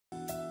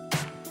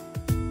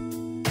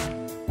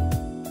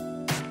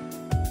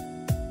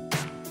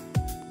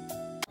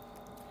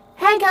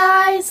Hi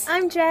guys!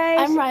 I'm Jayde.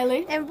 I'm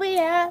Riley. And we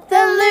are the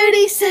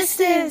Looney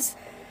Sisters!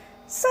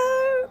 So,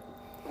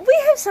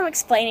 we have some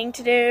explaining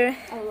to do.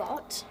 A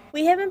lot.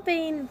 We haven't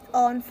been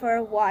on for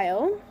a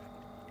while,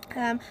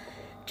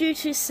 due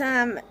to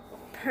some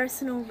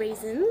personal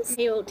reasons.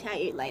 He will tell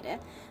you later.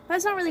 But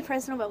it's not really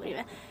personal, but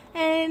whatever.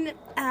 And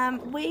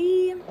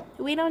we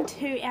went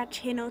onto our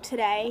channel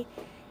today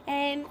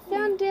and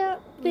found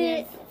out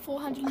that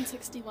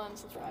 461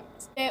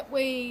 subscribers. That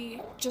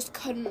we just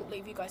couldn't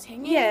leave you guys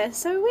hanging. Yeah,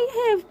 so we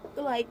have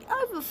like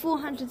over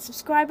 400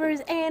 subscribers,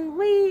 and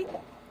we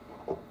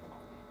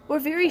were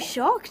very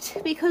shocked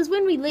because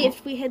when we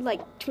left we had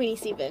like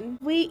 27.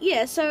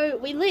 So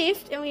we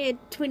left and we had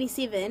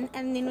 27,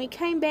 and then we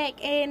came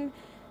back and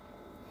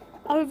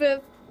over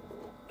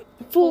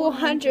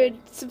 400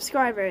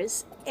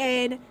 subscribers,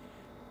 and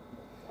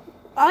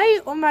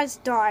I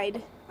almost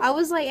died. I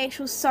was like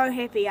actually so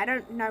happy. I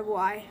don't know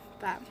why,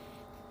 but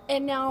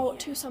and now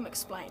to some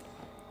explain.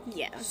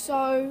 Yeah.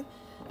 So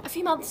a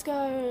few months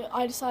ago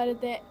I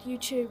decided that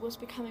YouTube was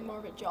becoming more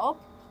of a job,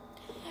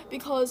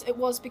 because it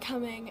was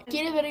becoming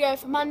get a video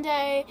for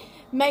Monday,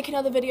 make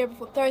another video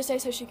before Thursday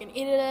so she can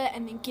edit it,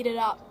 and then get it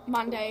up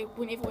Monday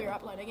whenever we were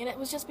uploading. And it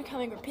was just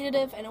becoming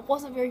repetitive and it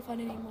wasn't very fun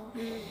anymore.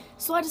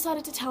 So I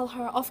decided to tell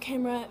her off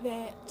camera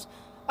that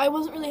I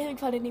wasn't really having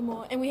fun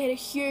anymore, and we had a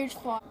huge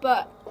fight.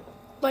 But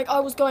like,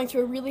 I was going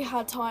through a really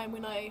hard time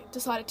when I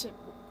decided to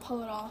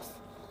pull it off.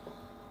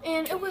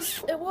 And it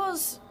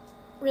was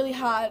really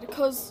hard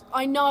because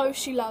I know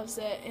she loves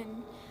it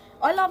and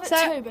I love it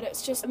too, but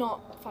it's just not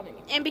fun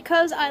anymore. And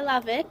because I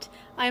love it,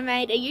 I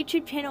made a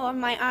YouTube channel of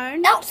my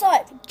own.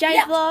 Outside!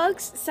 Jayde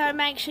Vlogs, so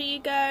make sure you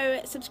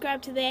go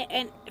subscribe to that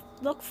and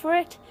look for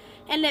it.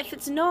 And if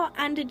it's not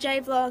under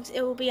Jayde Vlogs,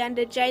 it will be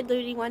under Jayde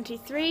Looney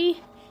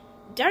 123.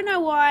 Don't know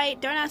why,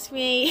 don't ask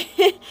me,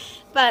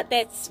 but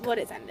that's what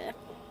it's under.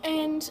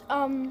 And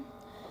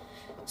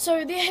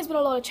so there has been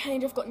a lot of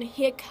change. I've gotten a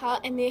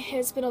haircut, and there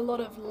has been a lot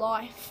of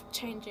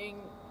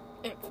life-changing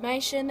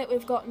information that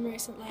we've gotten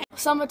recently.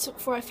 Some are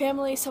for our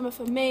family, some are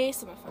for me,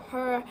 some are for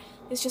her.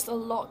 There's just a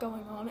lot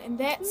going on, and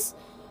that's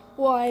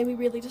why we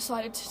really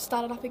decided to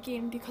start it up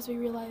again, because we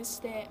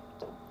realised that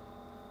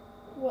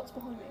what's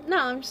behind me? No,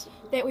 I'm just...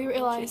 That we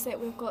realised that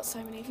we've got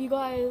so many of you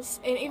guys,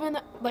 and even,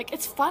 like,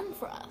 it's fun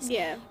for us.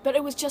 Yeah. But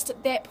it was just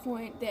at that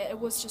point that it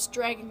was just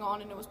dragging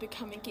on, and it was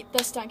becoming get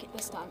this done,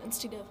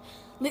 instead of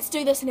let's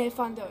do this and have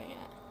fun doing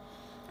it.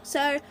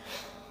 So,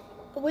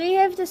 we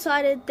have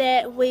decided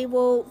that we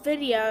will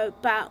video,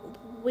 but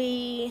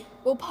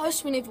we'll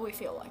post whenever we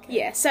feel like it.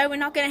 Yeah, so we're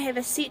not going to have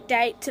a set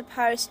date to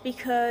post,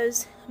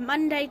 because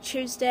Monday,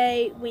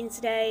 Tuesday,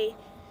 Wednesday,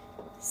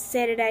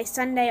 Saturday,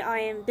 Sunday I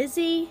am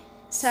busy.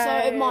 So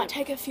it might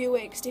take a few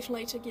weeks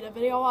definitely to get a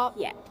video up.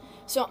 Yeah.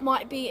 So it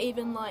might be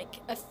even like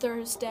a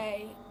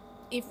Thursday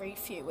every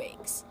few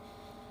weeks.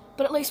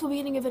 But at least we'll be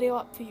getting a video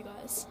up for you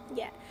guys.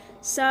 Yeah.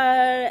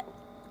 So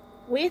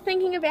we're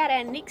thinking about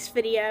our next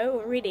video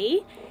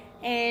already,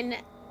 and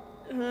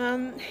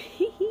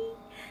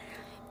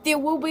there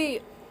will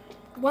be,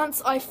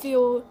 once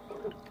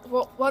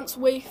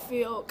we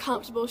feel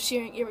comfortable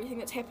sharing everything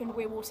that's happened,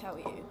 we will tell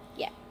you.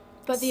 Yeah.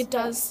 But we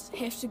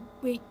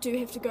do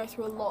have to go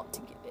through a lot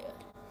to get there.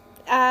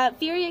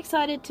 Very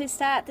excited to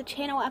start the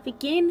channel up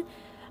again.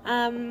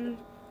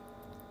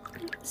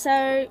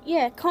 So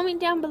yeah, comment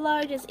down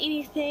below just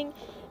anything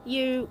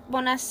you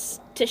want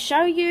us to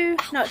show you,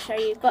 not show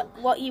you, but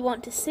what you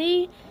want to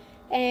see,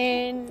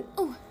 and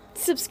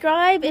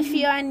subscribe if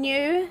you are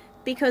new,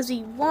 because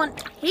we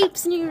want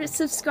heaps new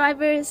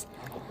subscribers,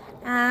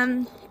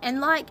 and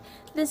like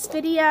this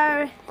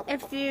video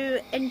if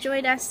you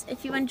enjoy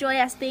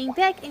us being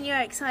back and you're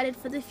excited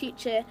for the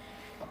future.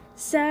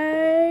 So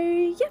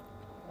yeah,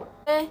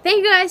 thank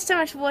you guys so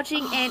much for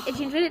watching, and if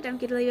you enjoyed it, don't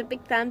forget to leave a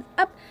big thumbs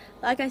up.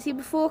 Like I said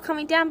before,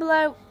 comment down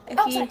below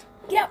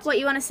what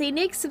you want to see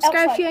next,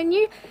 subscribe if you're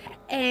new,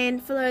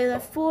 and follow the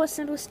 4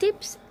 simple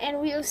steps,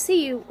 and we'll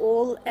see you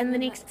all in the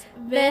next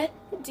video.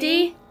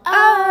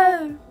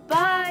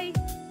 Bye!